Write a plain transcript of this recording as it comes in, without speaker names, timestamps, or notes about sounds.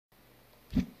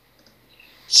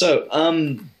So,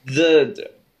 the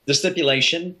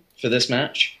stipulation for this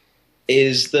match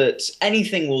is that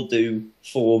anything will do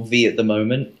for V at the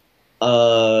moment.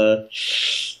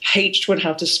 H would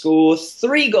have to score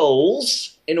 3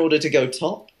 goals in order to go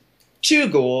top, 2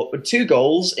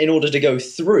 goals in order to go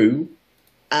through,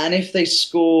 and if they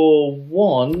score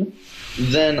 1,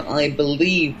 then I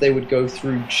believe they would go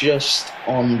through just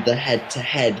on the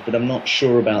head-to-head, but I'm not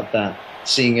sure about that,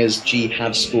 seeing as G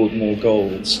have scored more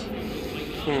goals.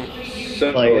 So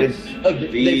Like,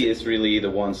 V is really the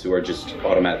ones who are just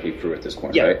automatically through at this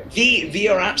point, yeah, right? V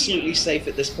are absolutely safe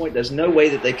at this point. There's no way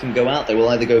that they can go out. They will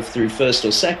either go through first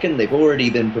or second. They've already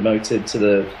been promoted to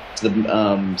the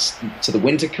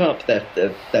Winter Cup. They're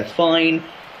fine.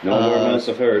 No more amounts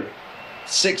of hurt.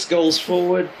 6 goals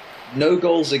forward, no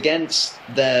goals against.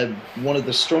 They're one of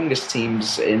the strongest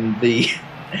teams in the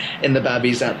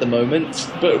Babbies at the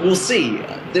moment. But we'll see.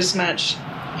 This match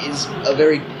is a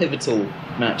very pivotal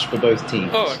match for both teams.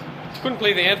 Oh, I couldn't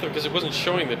play the anthem because it wasn't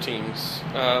showing the teams.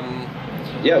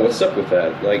 Yeah, what's up with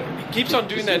that? Like, It keeps on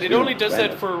doing that. It only does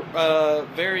that for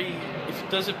If it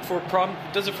does it for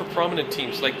prominent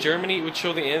teams like Germany, it would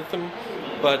show the anthem,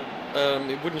 but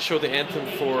it wouldn't show the anthem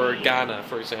for Ghana,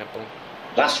 for example.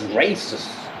 That's racist.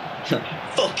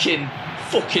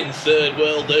 fucking third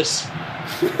worlders.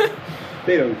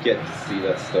 They don't get to see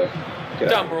that stuff.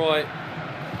 Damn right.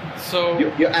 So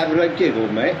You're having a giggle,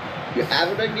 mate. You're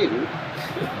having a giggle.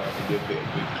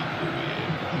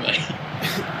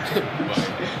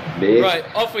 right,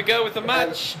 off we go with the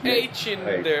match. H in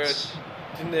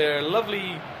their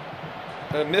lovely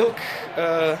milk.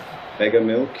 Mega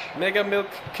milk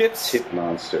kits. Titty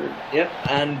Monster. Yep,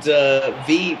 and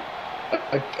V.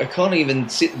 I can't even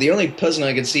see. The only person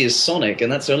I can see is Sonic,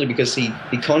 and that's only because he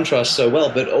contrasts so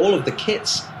well. But all of the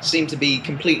kits seem to be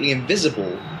completely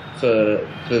invisible for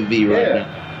V right now.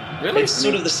 Really? It's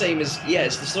sort of the same as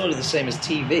it's sort of the same as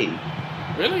TV.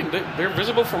 Really? They're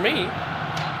visible for me.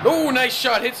 Oh, nice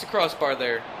shot! Hits the crossbar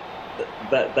there.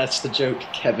 That's the joke,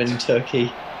 Kevin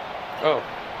Turkey. Oh.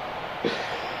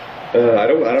 I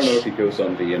don't know if he goes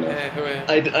on V,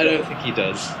 I don't think he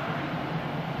does.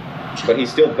 But he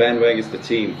still bandwagons the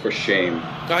team, for shame.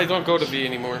 I don't go to V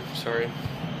anymore, sorry.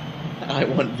 I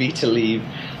want V to leave.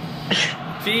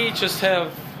 V just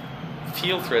have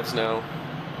field threats now.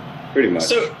 Pretty much.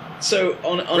 So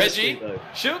honestly, Reggie though,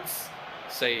 shoots,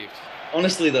 saved.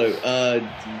 honestly though,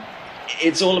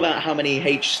 it's all about how many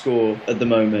H score at the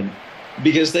moment,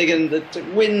 because they can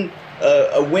win.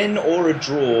 A win or a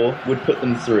draw would put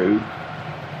them through.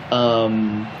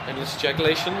 Endless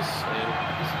ejaculations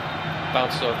and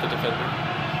bounces off the defender.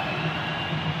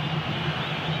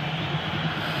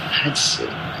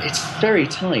 It's very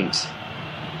tight.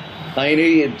 I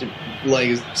know,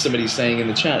 like somebody's saying in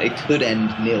the chat, it could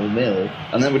end 0-0,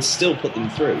 and that would still put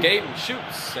them through. Gaten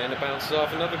shoots, and it bounces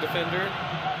off another defender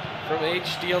from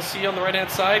HDLC on the right-hand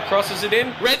side, crosses it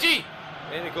in, Reggie!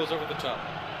 And it goes over the top.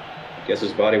 Guess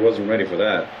his body wasn't ready for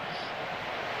that.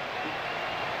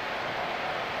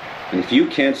 And if you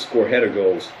can't score header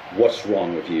goals, what's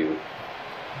wrong with you?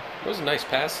 It was a nice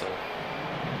pass, though.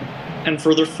 And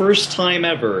for the first time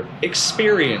ever,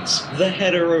 experience the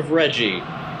header of Reggie.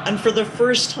 And for the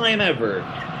first time ever,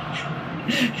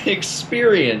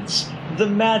 experience the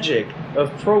magic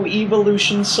of Pro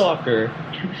Evolution Soccer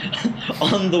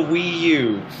on the Wii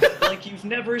U, like you've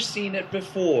never seen it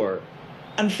before.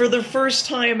 And for the first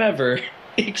time ever,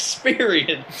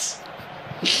 experience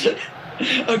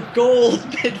a gold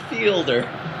midfielder.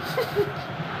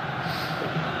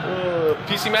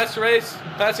 PC Master Race,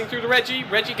 passing through to Reggie.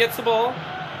 Reggie gets the ball,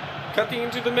 cutting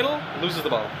into the middle, loses the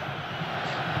ball.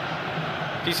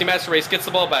 PC Master Race gets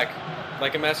the ball back,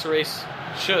 like a Master Race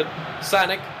should.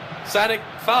 Sonic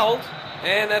fouled,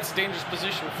 and that's a dangerous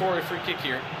position for a free kick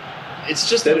here. It's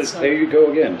just there you go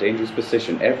again, dangerous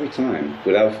position every time,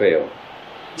 without fail.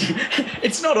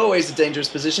 It's not always a dangerous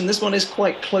position. This one is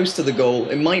quite close to the goal.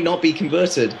 It might not be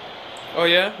converted. Oh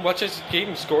yeah? Watch as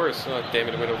Gaten scores. Oh damn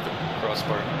it, it went over the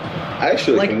crossbar.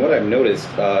 Actually, from what I've noticed,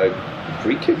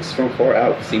 free kicks from far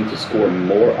out seem to score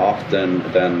more often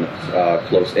than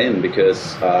close in,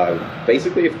 because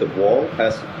basically if the wall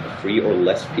has 3 or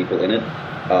less people in it,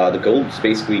 the goal is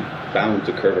basically bound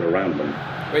to curve it around them.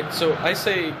 Wait, so I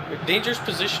say dangerous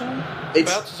position,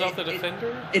 bounces off the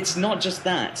defender? It's not just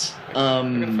that.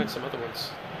 I'm gonna find some other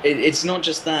ones. It's not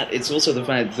just that, it's also the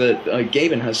fact that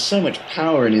Gaben has so much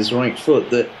power in his right foot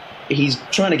that he's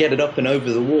trying to get it up and over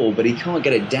the wall, but he can't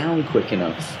get it down quick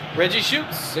enough. Reggie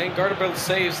shoots, and Germanbro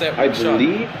saves that one shot. I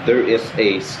believe there is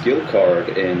a skill card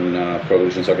in Pro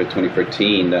Evolution Soccer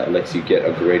 2013 that lets you get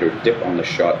a greater dip on the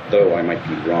shot, though I might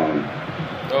be wrong.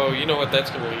 Oh, you know what that's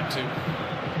going to lead to.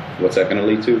 What's that going to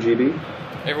lead to, GB?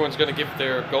 Everyone's going to give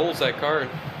their goals that card.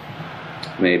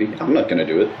 Maybe. I'm not going to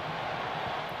do it.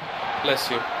 Bless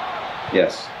you.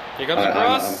 Yes. Here comes the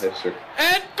cross. I'm a hipster.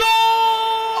 And goal!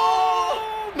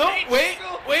 Oh, no, wait.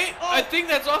 I think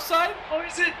that's offside. Oh,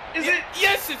 is it? Is it?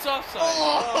 Yes, it's offside.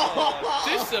 Oh.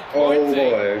 Disappointing.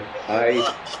 Oh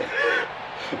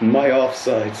boy. My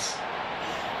offsides.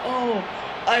 Oh,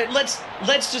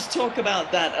 let's just talk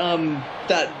about that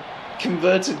that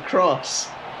converted cross.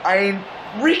 I mean,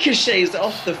 ricochets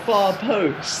off the far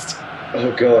post.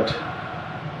 Oh god.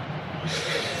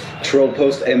 Troll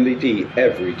post MVP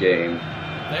every game.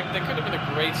 That could have been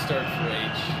a great start for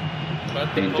H.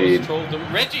 But the Indeed. post trolled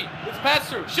him. Reggie, it's pass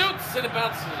through, shoots, and it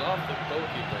bounces off the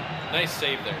goalkeeper. Nice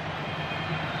save there.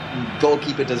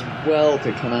 Goalkeeper does well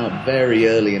to come out very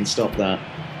early and stop that.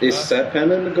 Is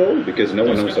Satpan in the goal? Because no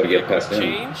one knows how to get past him.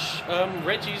 Change.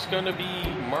 Reggie's going to be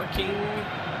marking.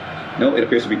 No, it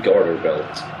appears to be Garter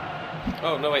Belt.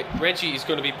 Oh, no, wait. Reggie is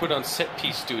going to be put on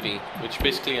set-piece duty, which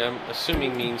basically I'm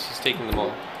assuming means he's taking them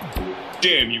all.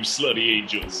 Damn you slutty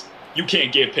angels. You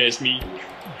can't get past me.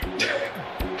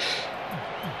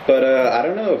 But I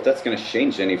don't know if that's going to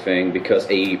change anything, because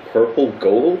a purple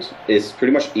gold is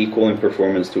pretty much equal in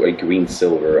performance to a green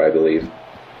silver, I believe.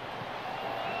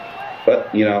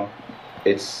 But, you know,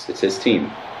 it's his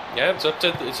team. Yeah, it's up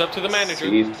to the manager.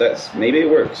 See if maybe it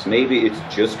works. Maybe it's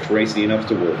just crazy enough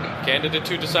to work. Candidate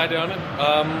 2 decided on it.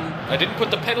 I didn't put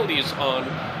the penalties on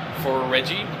for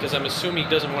Reggie because I'm assuming he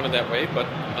doesn't want it that way, but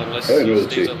unless he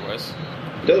stays otherwise.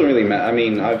 It doesn't really matter. I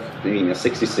mean, a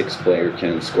 66 player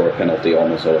can score a penalty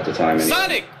almost all of the time. Anyway.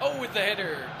 Sonic! Oh, with the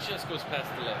header. Just goes past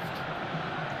the left.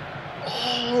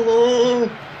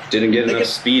 Oh! Didn't get enough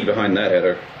speed behind that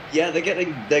header. Yeah, they're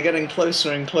getting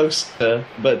closer and closer,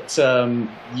 but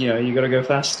you know, you got to go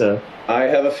faster. I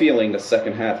have a feeling the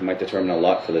second half might determine a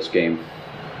lot for this game.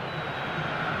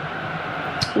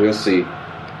 We'll see.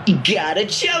 Gotta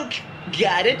choke!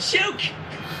 Gotta choke!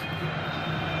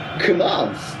 Come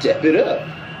on, step it up.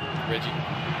 Reggie.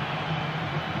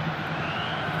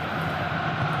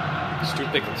 Stu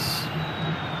Pickles.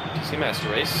 DC Master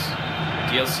Race.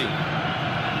 DLC.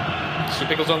 Stu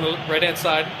Pickles on the right-hand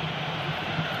side.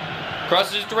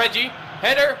 Crosses to Reggie.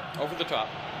 Header over the top.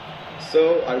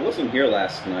 So, I wasn't here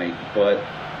last night, but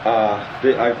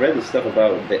I've read the stuff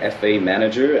about the FA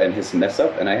manager and his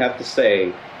mess-up, and I have to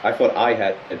say, I thought I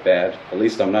had it bad. At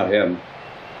least I'm not him.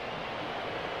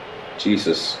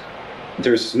 Jesus.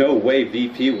 There's no way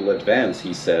VP will advance,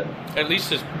 he said. At least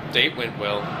his date went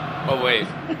well. Oh, wait.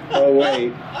 Oh,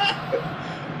 wait.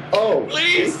 Oh.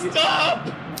 Please stop!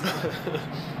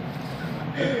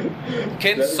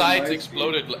 Ken's sides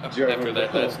exploded after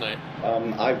that last night.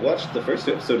 I watched the first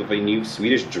episode of a new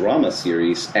Swedish drama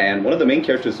series, and one of the main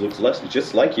characters looks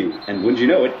just like you. And wouldn't you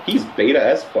know it, he's beta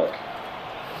as fuck.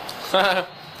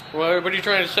 What are you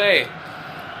trying to say?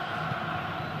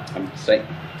 I'm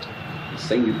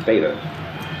saying you beta.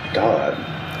 God.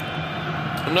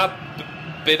 I'm not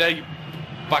beta, you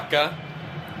baka.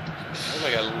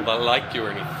 I don't think I like you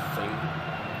or anything.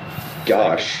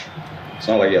 Gosh. It's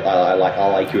not like I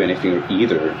like you anything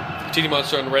either. Titty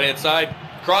Monster on the right hand side.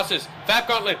 Crosses. Fat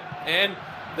Gauntlet. And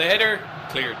the header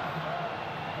cleared.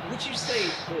 Would you say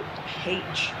that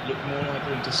H look more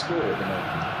likely to score at the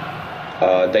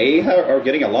moment? They are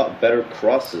getting a lot better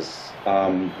crosses.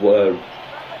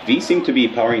 V seem to be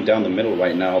powering down the middle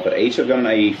right now, but H have gotten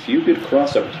a few good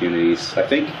cross opportunities. I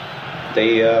think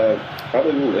they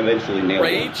probably will eventually nail it.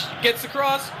 Rage gets the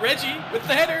cross. Reggie with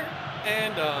the header.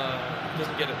 And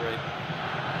doesn't get it right.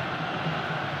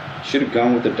 Should have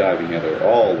gone with the diving header.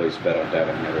 Always bet on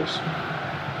diving headers.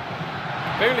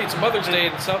 Apparently it's Mother's Day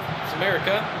in South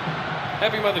America.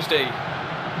 Happy Mother's Day.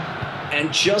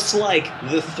 And just like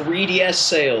the 3DS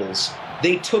sales,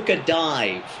 they took a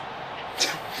dive.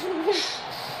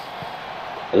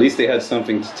 At least they had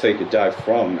something to take a dive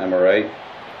from, am I right?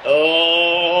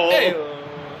 Oh! Hey.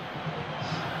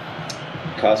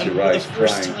 Kasi And Rice for the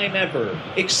first crying. time ever,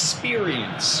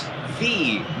 experience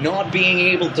V not being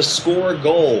able to score a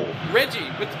goal. Reggie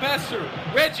with the pass through.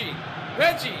 Reggie.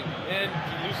 And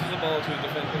he loses the ball to a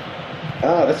defender.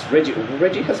 Ah, that's Reggie.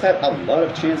 Reggie has had a lot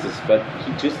of chances, but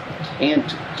he just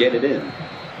can't get it in.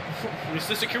 Is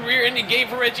this a career-ending game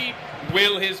for Reggie?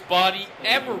 Will his body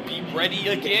ever be ready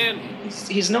again?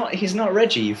 He's not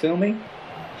Reggie, you feel me?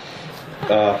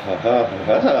 Okay,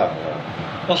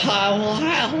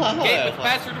 with the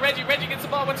pass through to Reggie. Reggie gets the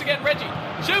ball once again. Reggie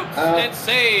shoots and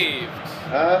saved.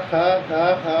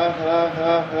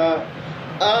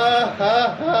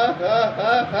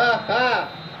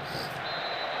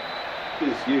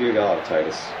 You got it,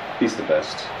 Titus. He's the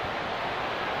best.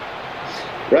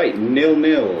 Right,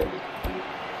 0-0.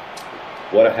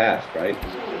 What a half, right?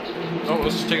 Oh,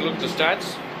 let's take a look at the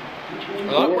stats.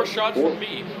 A lot more shots from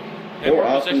B. Four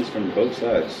offense from both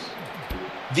sides.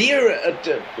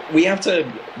 We have to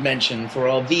mention for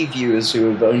our V viewers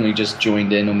who have only just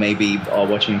joined in or maybe are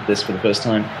watching this for the first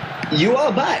time, you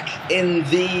are back in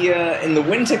the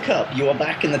Winter Cup. You are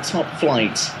back in the top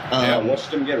flight. Yeah, watch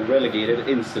them get relegated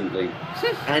instantly.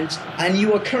 And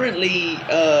you are currently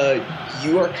the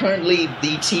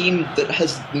team that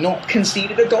has not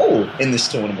conceded a goal in this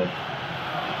tournament.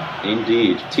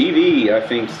 Indeed. TV, I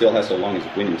think, still has the longest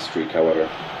winning streak, however.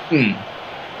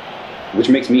 Which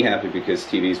makes me happy because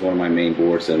TV is one of my main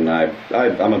boards, and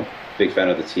I'm a big fan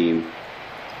of the team.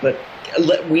 But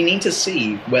we need to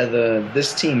see whether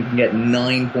this team can get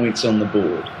 9 points on the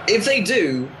board. If they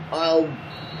do, I'll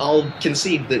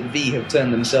concede that V have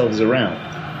turned themselves around.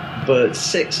 But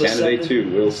 6 or 7... Candidate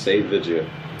 2 will save Vidya.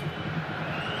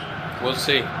 We'll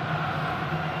see.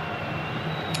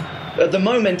 At the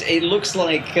moment, it looks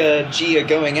like G are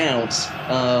going out,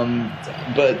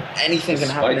 but anything can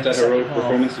happen. Despite that heroic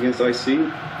performance against IC?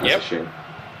 That's a shame.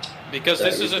 Because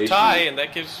this is a tie, and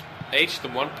that gives H the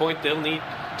 1 point they'll need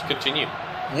to continue.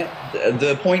 Yeah,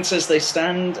 the points as they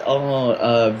stand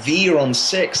are V are on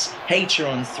 6, H are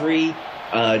on 3,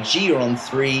 G are on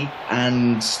 3,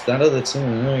 and that other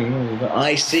team,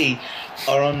 IC,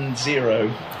 are on 0.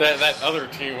 That other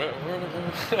team.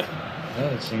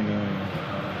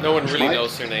 No one really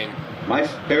knows their name. My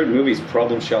favorite movie is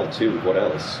Problem Child 2. What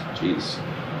else? Jeez.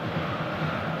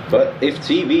 But if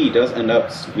TV does end up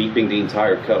sweeping the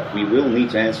entire cup, we will need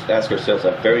to ask ourselves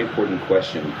a very important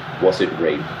question. Was it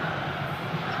rape?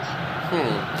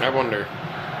 I wonder.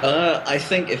 I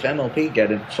think if MLP get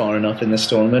it far enough in this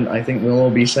tournament, I think we'll all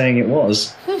be saying it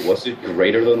was. Was it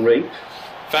greater than rape?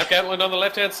 Fat Gatlin on the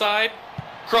left-hand side.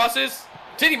 Crosses.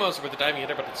 Titty Monster with the diving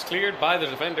hitter, but it's cleared by the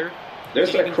defender.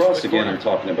 There's that cross again I'm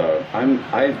talking about.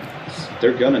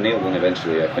 They're gonna nail one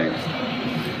eventually, I think.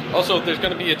 Also, there's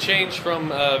gonna be a change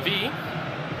from V.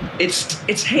 It's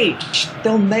H.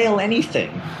 They'll nail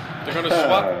anything. They're gonna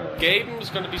swap. Gaben's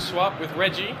gonna be swapped with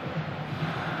Reggie,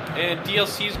 and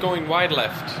DLC's going wide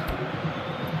left.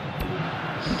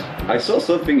 I saw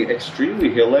something extremely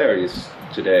hilarious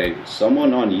today.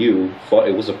 Someone on you thought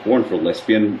it was a board for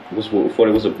lesbian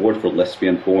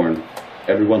porn.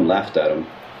 Everyone laughed at him.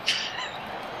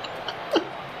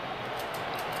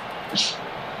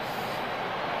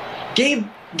 Gabe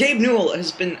Newell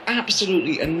has been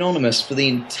absolutely anonymous for the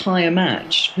entire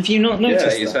match. Have you not noticed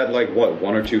that? Yeah, he's had like, what,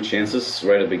 1 or 2 chances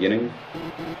right at the beginning?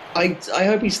 I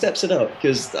hope he steps it up,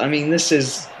 because, I mean, this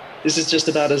is just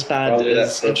about as bad Probably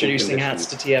as introducing hats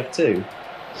to TF2.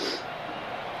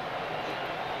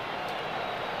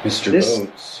 Mr.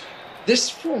 Bones. This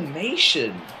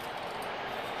formation...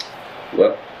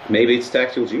 Well, maybe it's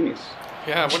Tactical Genius.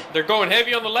 Yeah, they're going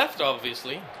heavy on the left,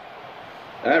 obviously.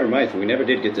 That reminds me, we never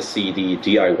did get to see the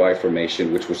DIY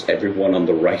formation, which was everyone on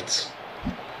the right.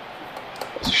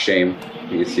 It's a shame.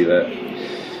 You can see that.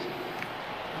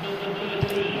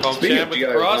 Speaking of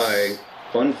DIY,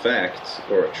 fun fact,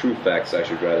 or true facts I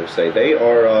should rather say, they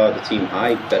are the team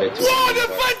I betted to. What a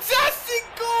fantastic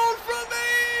goal from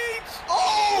H!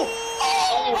 Oh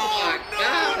my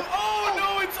God! Oh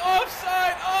no, it's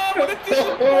offside! Oh, what a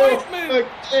disappointment!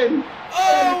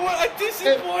 Oh, what a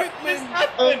disappointment!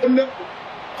 Oh no!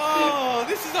 Oh,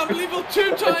 this is unbelievable.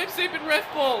 2 times they've been ref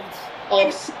balled.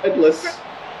 Offsideless.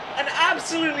 An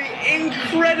absolutely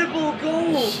incredible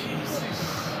goal. Jesus.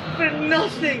 But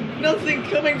nothing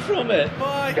coming from it.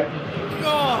 My God.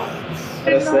 I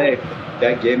gotta say,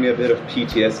 that gave me a bit of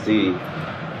PTSD.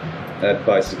 That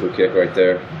bicycle kick right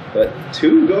there. But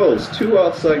 2 goals, 2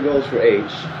 offside goals for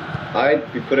H.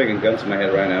 I'd be putting a gun to my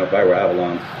head right now if I were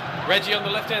Avalon. Reggie on the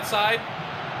left-hand side.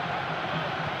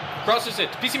 Crosses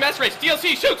it. PC Master Race.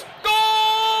 DLC shoots.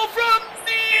 Goal from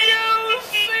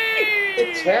DLC!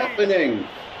 It's happening!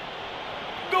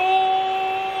 Goal!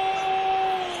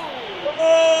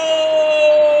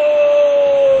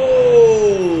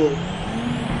 Oh!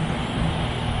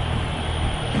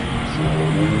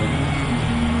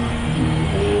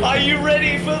 Are you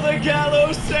ready for the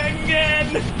Gallo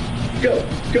Sengen? Go,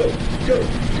 go, go,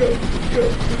 go,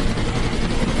 go!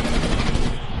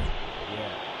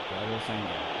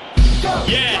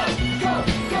 Yeah!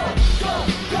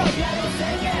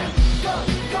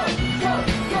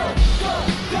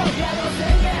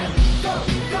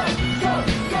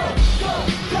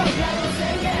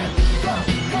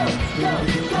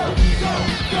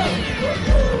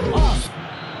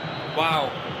 Wow.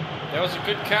 That was a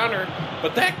good counter.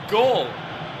 But that goal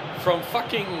from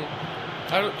fucking...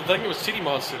 I think it was Titty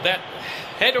Monster. That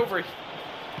head over...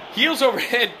 Heels over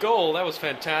head goal. That was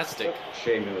fantastic.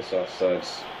 Shame it was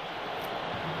offsides.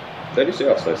 Did you say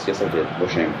offsides? Yes, I did. What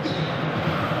a shame.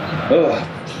 Oh,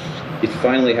 it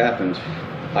finally happened.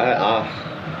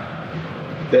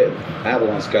 The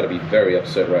Avalon's got to be very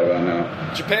upset right about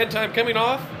now. Japan time coming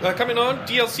on.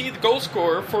 DLC, the goal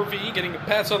scorer for V, getting a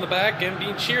pats on the back and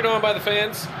being cheered on by the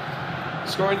fans.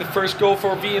 Scoring the first goal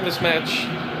for V in this match.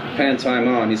 Japan time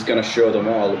on, he's going to show them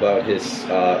all about his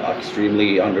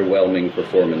extremely underwhelming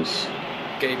performance.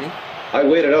 Gaben. I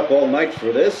waited up all night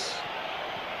for this.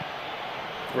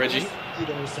 Reggie.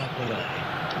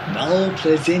 Now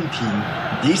presenting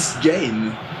this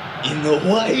game in the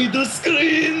wide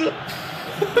screen.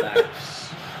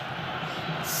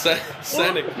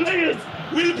 Sonic. All players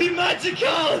will be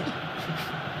magical,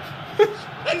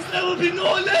 and there will be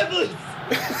no levels.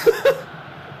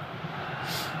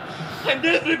 And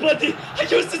everybody, I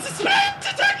use this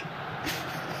smash attack.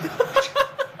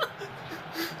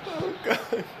 Oh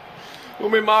god.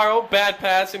 Umimaro, bad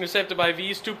pass, intercepted by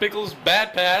V. Stu Pickles,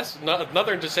 bad pass,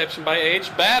 another interception by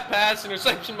H. Bad pass,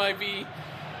 interception by V.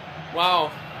 Wow.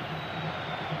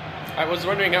 I was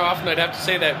wondering how often I'd have to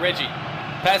say that. Reggie.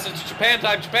 Passes to Japan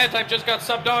time. Japan time just got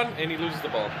subbed on, and he loses the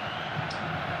ball.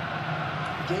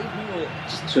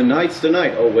 Tonight's the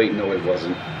night. Oh, wait, no, it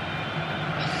wasn't.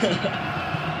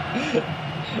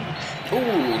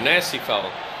 Ooh, nasty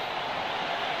foul.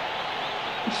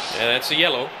 And that's a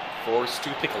yellow for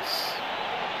Stu Pickles.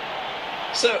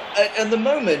 So, at the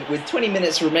moment, with 20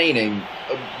 minutes remaining,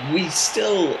 we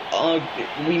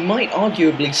might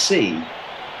arguably see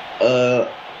a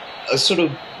sort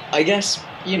of, I guess,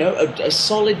 you know, a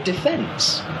solid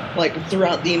defense, like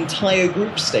throughout the entire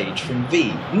group stage from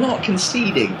V, not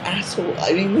conceding at all.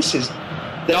 I mean, this is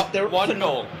not one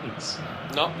goal.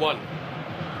 Not one.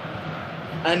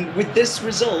 And with this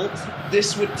result,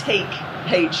 this would take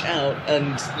H out,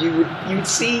 and you would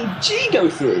see G go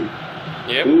through.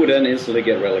 Yep. Who would then instantly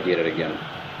get relegated again?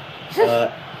 It's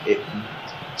a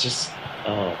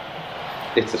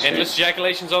shame. Endless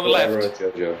ejaculations on the left.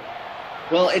 Jojo.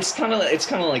 Well, it's kind of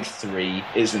like 3,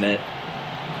 isn't it?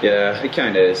 Yeah, it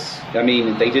kind of is. I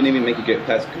mean, they didn't even make it get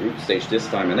past group stage this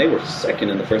time, and they were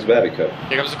second in the first Babby Cup.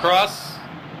 Here comes the cross.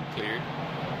 Cleared.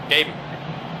 Gabe.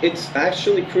 It's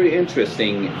actually pretty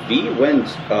interesting. V went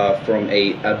from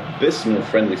a abysmal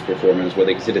friendlies performance where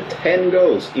they conceded 10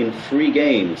 goals in 3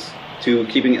 games to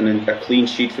keeping a clean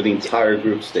sheet for the entire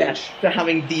group stage. Yeah, to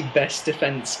having the best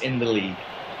defense in the league.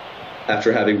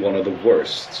 After having one of the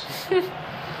worst.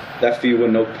 That few with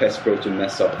no Pespro to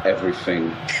mess up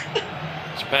everything.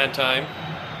 Japan time.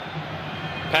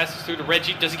 Passes through to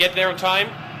Reggie. Does he get there on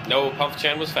time? No,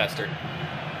 Pumph-chan was faster.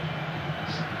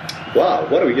 Wow,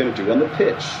 what are we going to do on the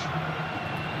pitch?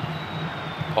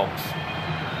 Pumph.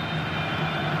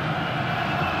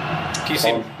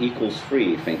 Pumph equals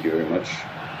 3, thank you very much.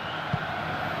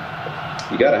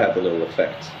 You gotta have the little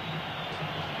effect.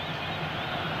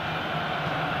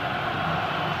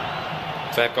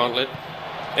 Fat gauntlet.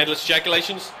 Endless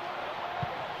ejaculations.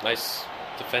 Nice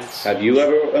defense. Have you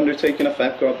ever undertaken a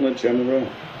fat gauntlet, Germanbro?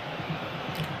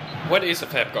 What is a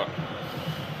fat gauntlet?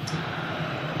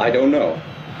 I don't know.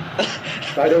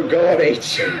 I don't go on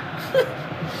H.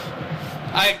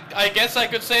 I guess I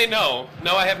could say no.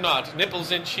 No, I have not.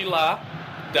 Nipples in Chila.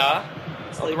 Da.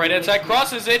 On the right hand side.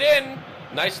 Crosses it in.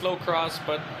 Nice low cross,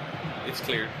 but it's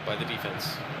cleared by the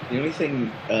defense. The only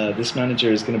thing this manager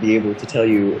is going to be able to tell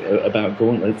you about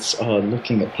gauntlets are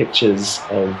looking at pictures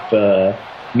of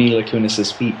Mila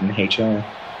Kunis's feet in HR.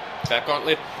 Fat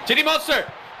gauntlet. Titty Monster!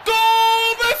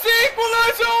 Goal! This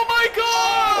equalizer! Oh my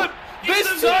god!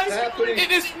 This time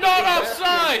it is not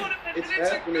offside! It's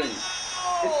happening.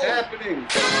 It's happening.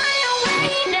 Fly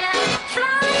away now,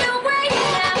 fly away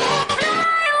now,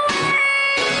 fly away.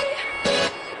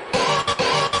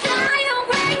 Fly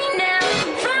away now,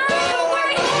 fly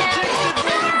away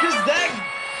now. Because they're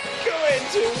going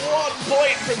to 1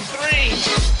 point from 3.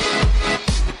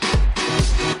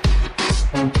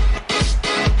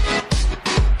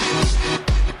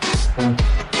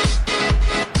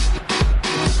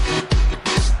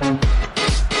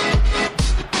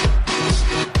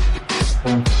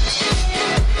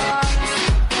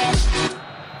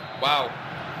 Wow.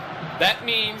 That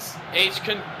means H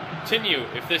continue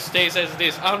if this stays as it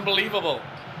is. Unbelievable.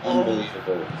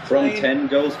 Unbelievable. From 10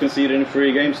 goals conceded in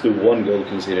 3 games to 1 goal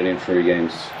conceded in 3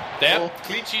 games. Yep,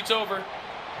 clean sheet's over.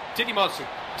 Titty Monster.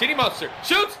 Titty Monster.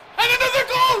 Shoots! And another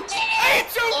goal!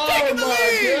 H taking the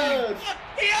lead! God.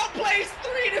 He outplays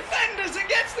 3 defenders and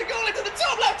gets the goal into the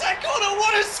top left-hand corner.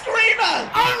 What a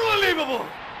screamer! Unbelievable!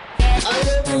 I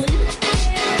don't believe it.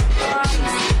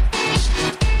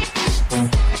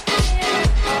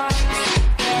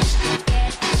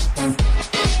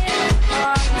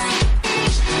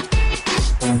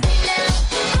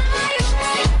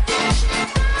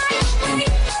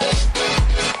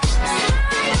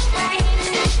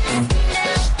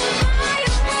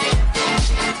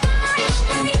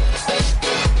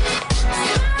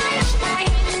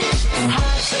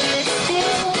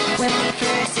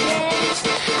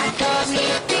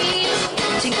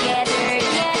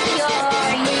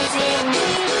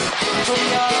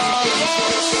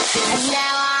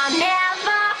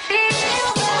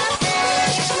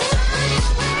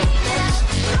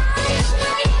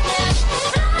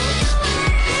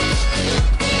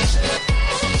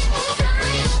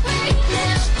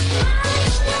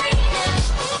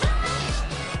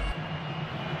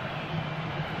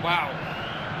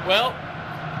 Well,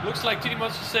 looks like Titty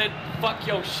Monster said, fuck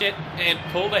your shit, and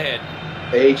pulled ahead.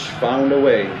 H found a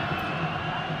way.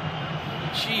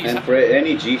 Jeez. And for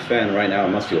any G fan right now, it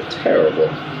must feel terrible.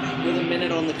 With a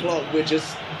minute on the clock, we're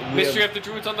Mystery of the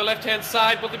Druids on the left-hand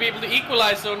side. Will they be able to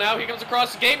equalize, though, now? He comes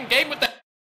across the game. Game with that.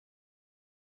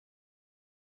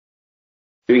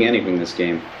 Doing anything this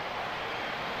game.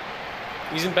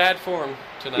 He's in bad form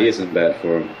tonight. He isn't bad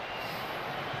for him.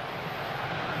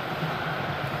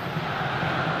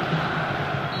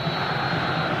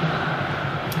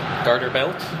 Garter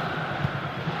belt.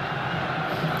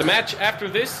 The match after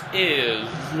this is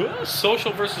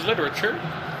social versus literature.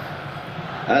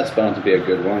 That's bound to be a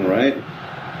good one, right?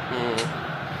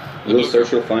 Will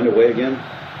Social find a way again?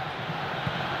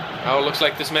 Oh, looks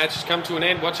like this match has come to an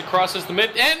end. Once it crosses the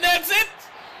mid, and that's it!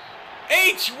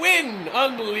 H win!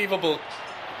 Unbelievable.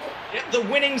 The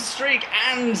winning streak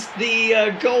and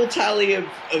the goal tally of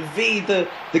V, the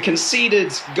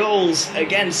conceded goals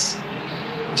against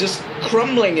just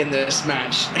crumbling in this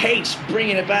match. H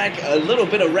bringing it back, a little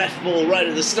bit of ref ball right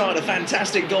at the start, a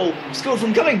fantastic goal scored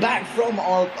from coming back from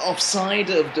offside.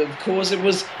 Of course, it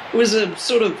was a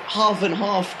sort of half and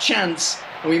half chance,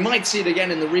 and we might see it again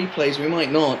in the replays, we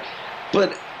might not.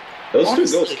 But those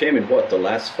honestly, 2 goals came in what, the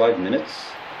last 5 minutes?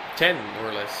 10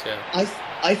 more or less, yeah.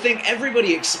 I think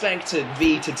everybody expected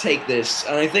V to take this,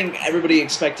 and I think everybody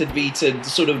expected V to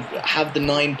sort of have the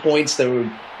 9 points. There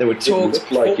were talks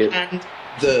beforehand.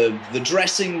 The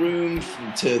dressing room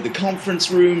to the conference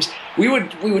rooms. We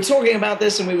were talking about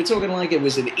this, and we were talking like it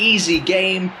was an easy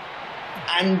game,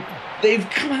 and they've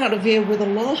come out of here with a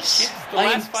loss. Yes, the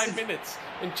last 5 minutes,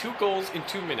 and 2 goals in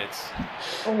 2 minutes.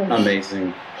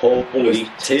 Amazing. Holy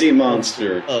Titty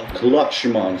Monster. Clutch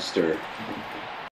Monster.